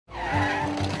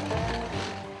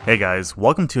Hey guys,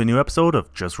 welcome to a new episode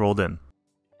of Just Rolled In.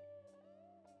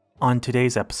 On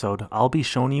today's episode, I'll be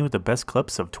showing you the best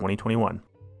clips of 2021.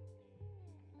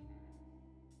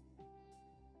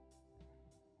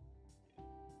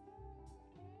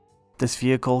 This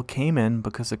vehicle came in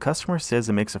because the customer says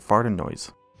it makes a farting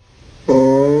noise.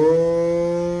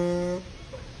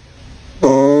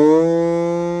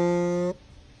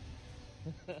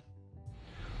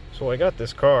 So I got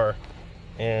this car,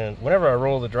 and whenever I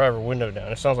roll the driver window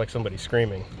down, it sounds like somebody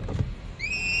screaming.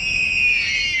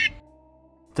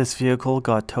 This vehicle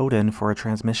got towed in for a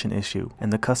transmission issue,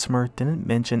 and the customer didn't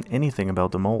mention anything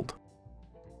about the mold.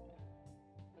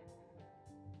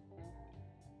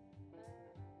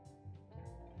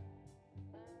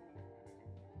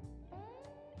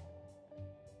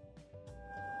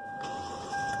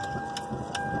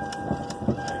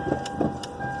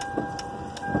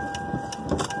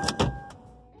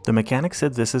 The mechanic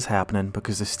said this is happening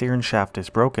because the steering shaft is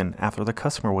broken after the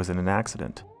customer was in an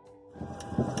accident.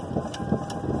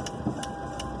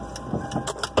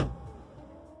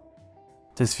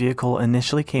 This vehicle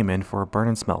initially came in for a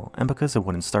burning smell and because it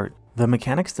wouldn't start. The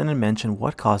mechanics didn't mention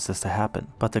what caused this to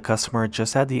happen, but the customer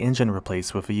just had the engine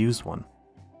replaced with a used one.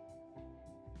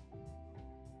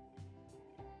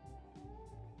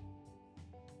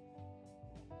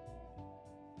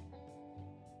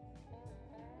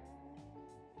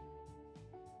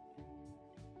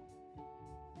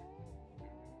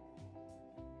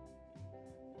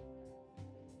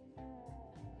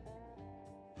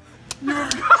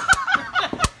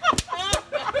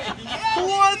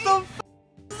 What the f***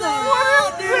 is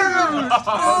that? Dude?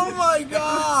 Oh my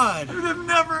god! Dude, I've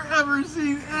never ever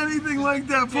seen anything like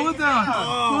that. Pull it down.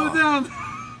 Pull it down.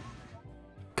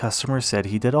 Customer said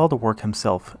he did all the work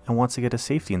himself and wants to get a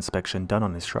safety inspection done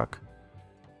on his truck.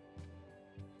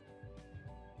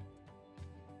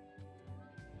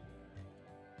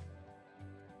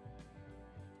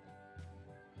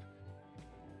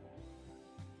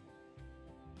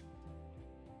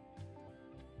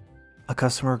 A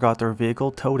customer got their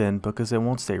vehicle towed in because it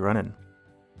won't stay running.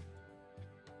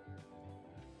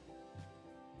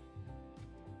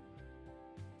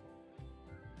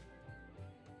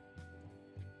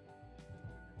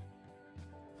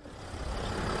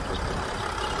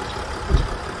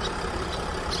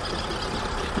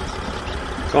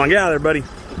 Come on, get out of there, buddy.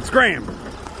 Scram!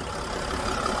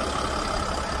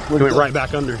 We went right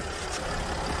back under.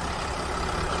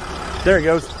 There he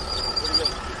goes.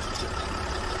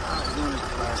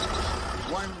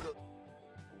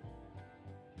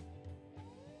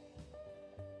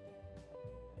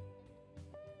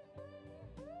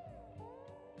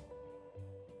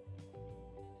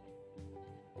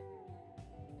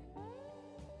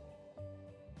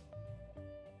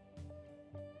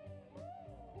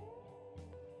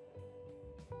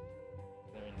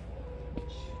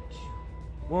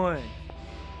 One,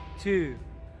 two,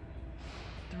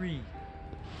 three.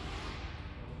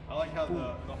 I like how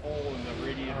the hole in the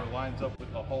radiator lines up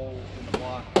with the hole in the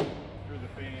block through the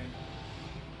fan.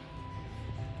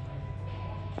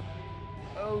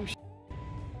 Oh,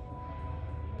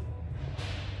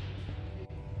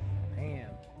 damn.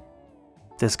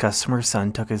 This customer's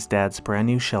son took his dad's brand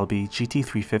new Shelby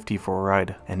GT350 for a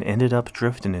ride and ended up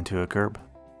drifting into a curb.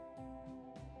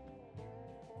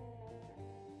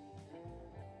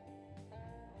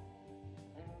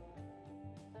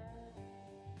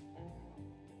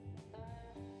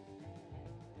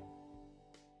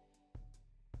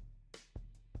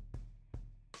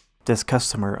 This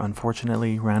customer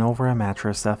unfortunately ran over a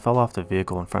mattress that fell off the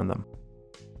vehicle in front of them.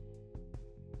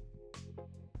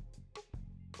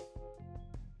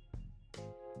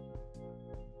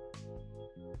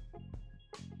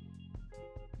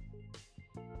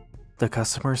 The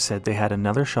customer said they had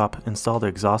another shop install the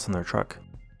exhaust on their truck.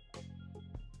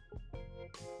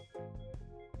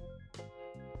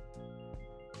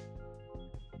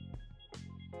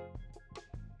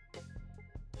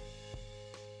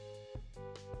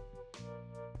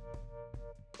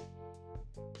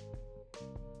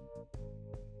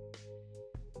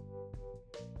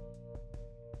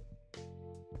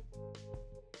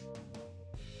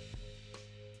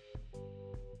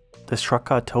 This truck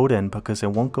got towed in because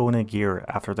it won't go in a gear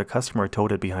after the customer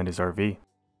towed it behind his RV.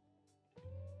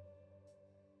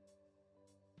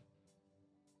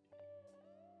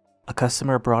 A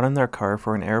customer brought in their car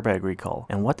for an airbag recall,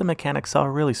 and what the mechanic saw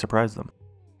really surprised them.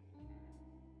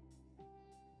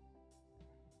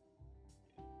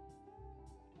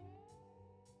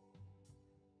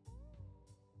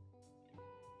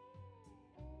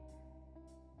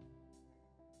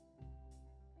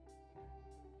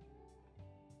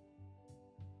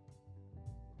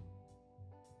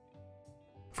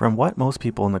 From what most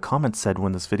people in the comments said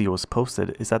when this video was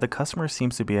posted is that the customer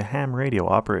seems to be a ham radio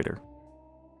operator.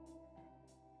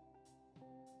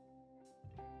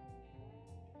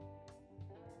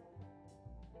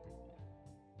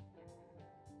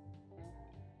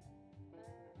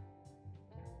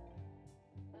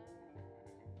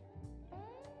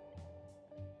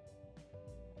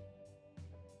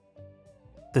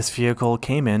 This vehicle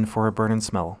came in for a burn and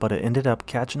smell, but it ended up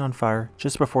catching on fire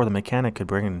just before the mechanic could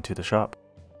bring it into the shop.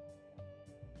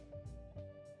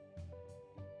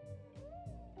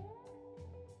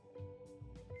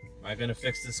 Am I gonna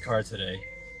fix this car today?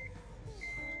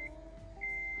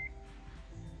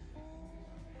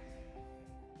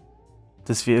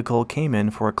 This vehicle came in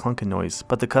for a clunking noise,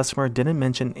 but the customer didn't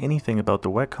mention anything about the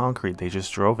wet concrete they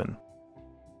just drove in.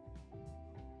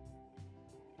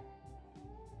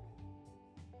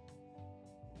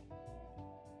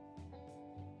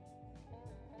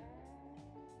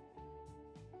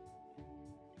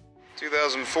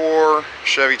 ...2004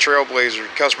 Chevy Trailblazer.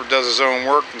 Customer does his own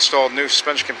work, installed new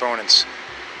suspension components.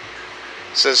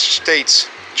 States,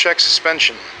 check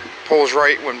suspension, pulls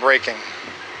right when braking.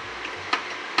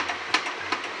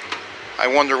 I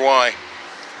wonder why.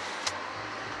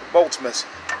 Bolt's missing.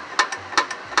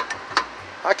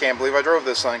 I can't believe I drove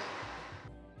this thing.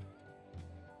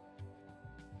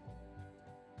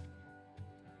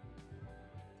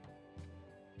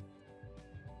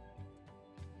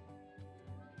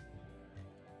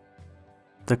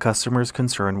 The customer's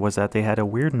concern was that they had a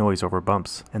weird noise over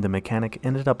bumps, and the mechanic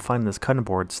ended up finding this cutting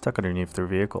board stuck underneath their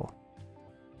vehicle.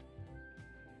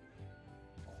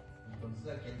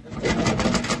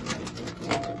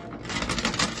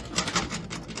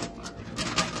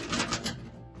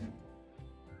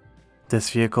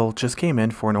 This vehicle just came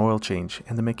in for an oil change,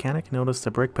 and the mechanic noticed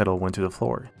the brake pedal went to the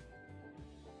floor.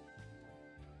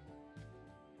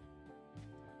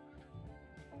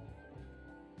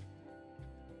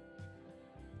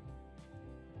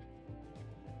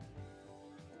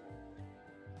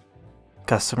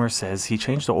 Customer says he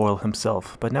changed the oil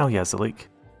himself, but now he has a leak.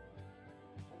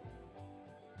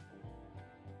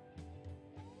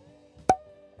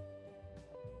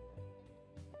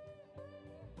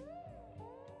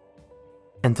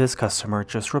 And this customer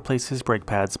just replaced his brake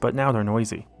pads, but now they're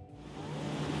noisy.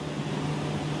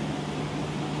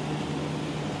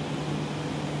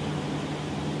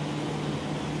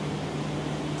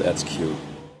 That's cute.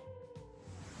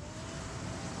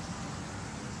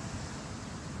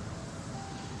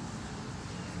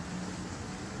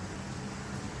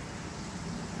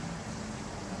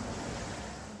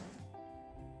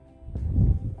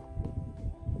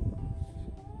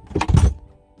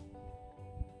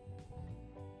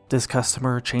 This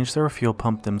customer changed their fuel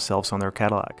pump themselves on their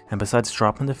Cadillac, and besides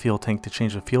dropping the fuel tank to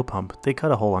change the fuel pump, they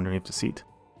cut a hole underneath the seat.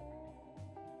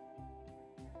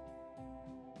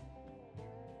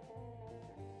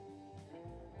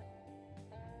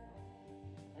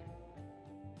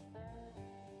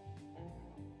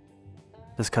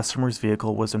 This customer's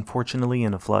vehicle was unfortunately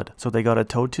in a flood, so they got it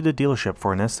towed to the dealership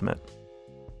for an estimate.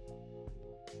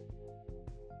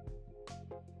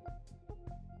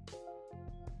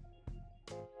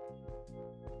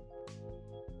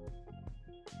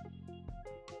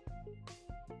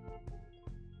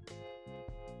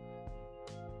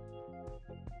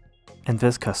 And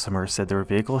this customer said their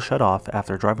vehicle shut off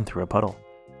after driving through a puddle.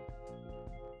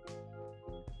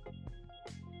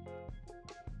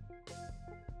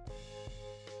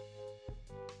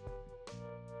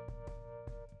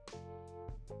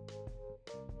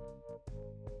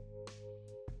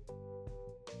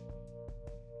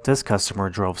 This customer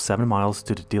drove 7 miles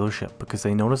to the dealership because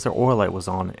they noticed their oil light was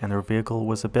on and their vehicle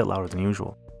was a bit louder than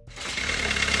usual.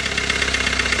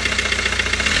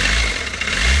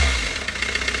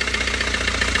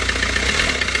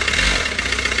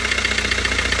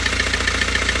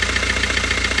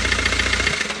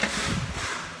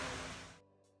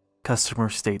 Customer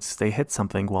states they hit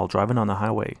something while driving on the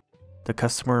highway. The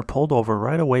customer pulled over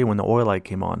right away when the oil light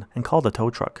came on and called a tow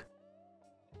truck.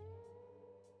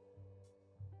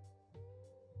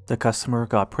 The customer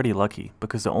got pretty lucky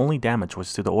because the only damage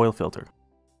was to the oil filter.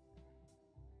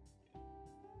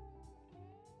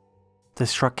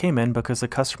 This truck came in because the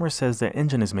customer says the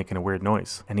engine is making a weird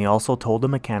noise, and he also told the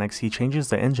mechanics he changes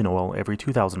the engine oil every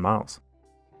 2,000 miles.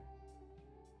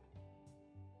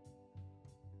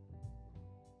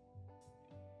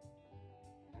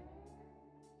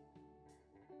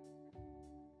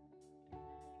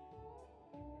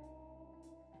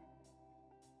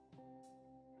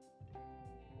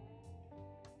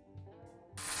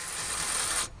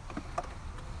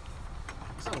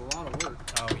 That's a lot of work.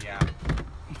 Oh yeah.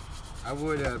 I I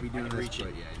would be doing this, reach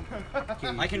it. but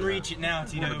yeah. I can reach it now, I'm a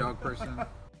Tito. dog person.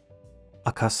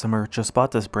 A customer just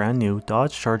bought this brand new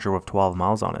Dodge Charger with 12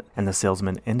 miles on it, and the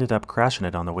salesman ended up crashing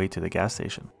it on the way to the gas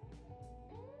station.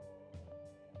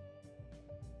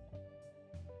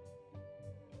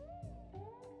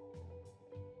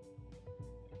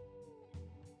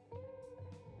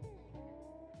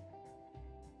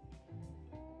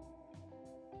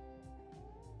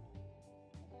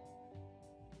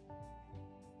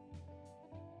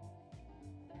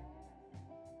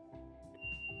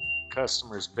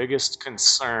 Customer's biggest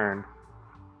concern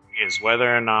is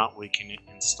whether or not we can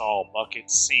install bucket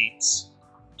seats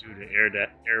due to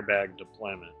airbag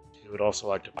deployment. He would also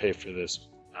like to pay for this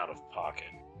out of pocket.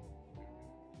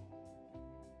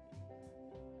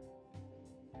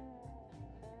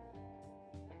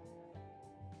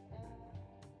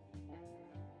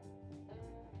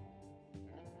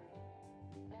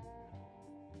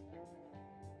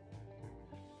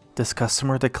 This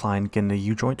customer declined getting a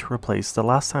U-joint to replace the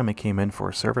last time it came in for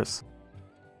a service.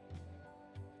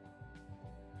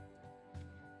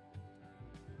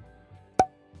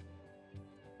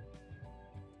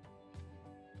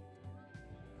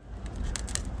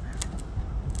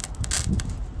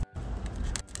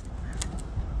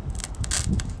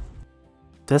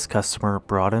 This customer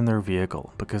brought in their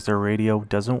vehicle because their radio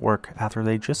doesn't work after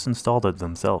they just installed it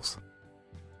themselves.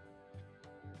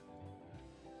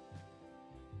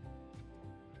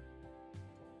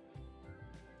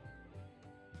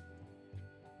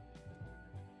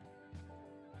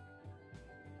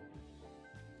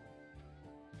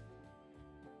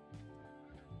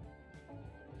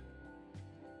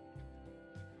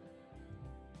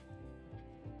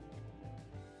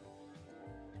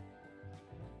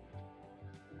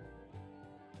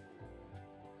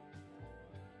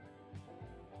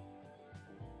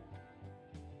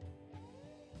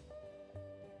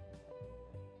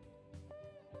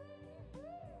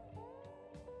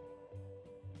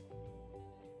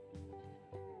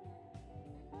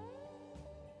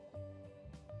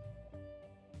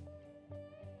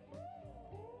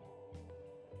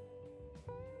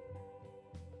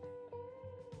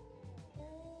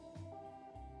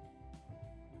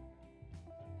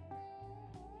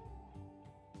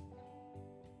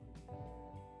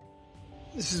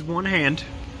 This is one hand.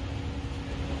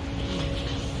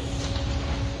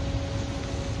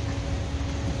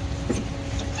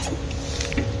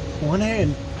 One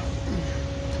hand.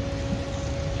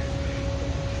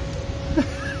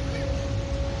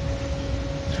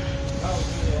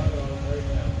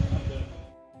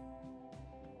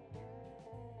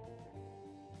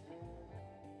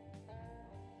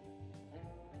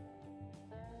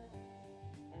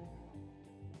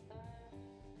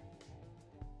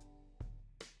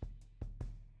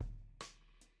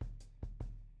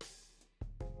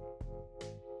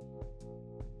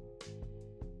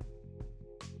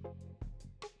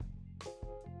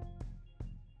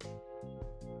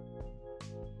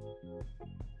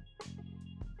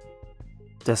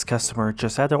 This customer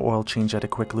just had their oil change at a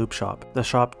quick lube shop. The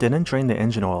shop didn't drain the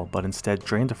engine oil, but instead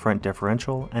drained the front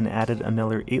differential and added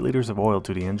another 8 liters of oil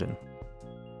to the engine.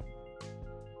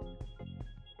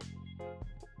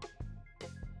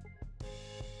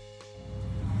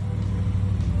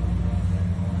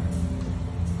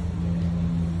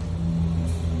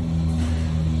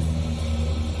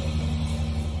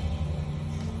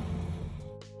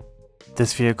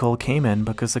 This vehicle came in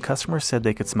because the customer said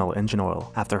they could smell engine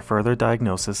oil. After further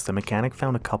diagnosis, the mechanic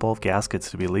found a couple of gaskets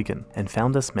to be leaking, and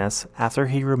found this mess after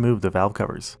he removed the valve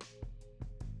covers.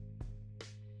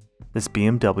 This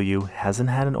BMW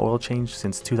hasn't had an oil change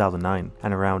since 2009,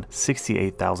 and around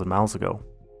 68,000 miles ago.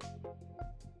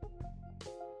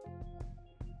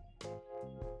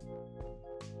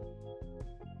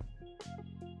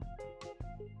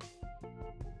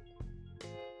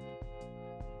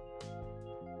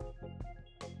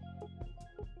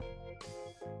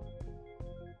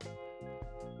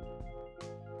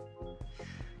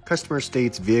 Customer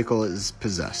states vehicle is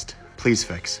possessed. Please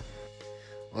fix.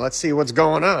 Well, let's see what's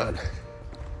going on.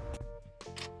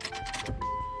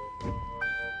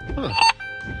 Huh.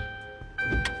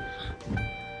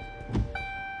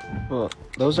 Well,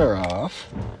 those are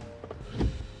off.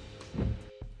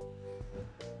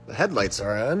 The headlights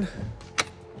are on.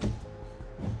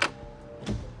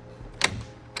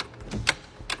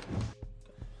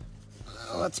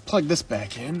 Let's plug this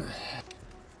back in.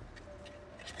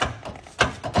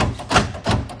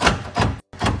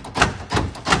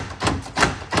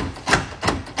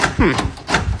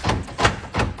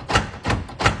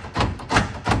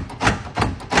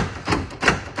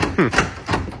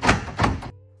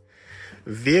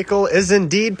 Vehicle is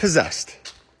indeed possessed.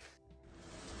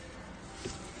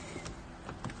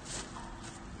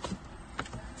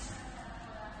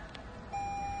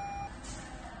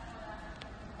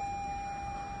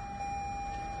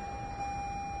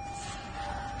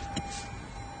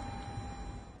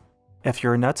 If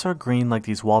your nuts are green like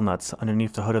these walnuts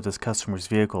underneath the hood of this customer's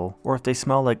vehicle, or if they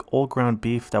smell like old ground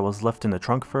beef that was left in the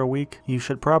trunk for a week, you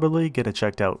should probably get it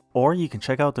checked out. Or you can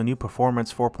check out the new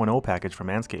Performance 4.0 package from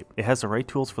Manscaped. It has the right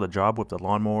tools for the job with the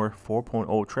Lawnmower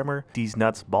 4.0 trimmer, These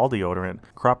Nuts ball deodorant,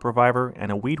 crop reviver,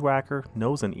 and a weed whacker,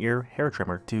 nose and ear hair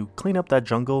trimmer to clean up that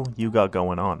jungle you got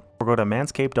going on. Or go to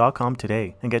manscaped.com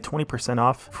today and get 20%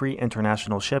 off, free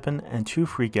international shipping, and 2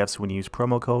 free gifts when you use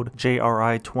promo code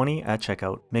JRI20 at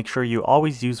checkout. Make sure you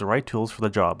always use the right tools for the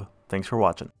job. Thanks for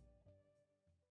watching.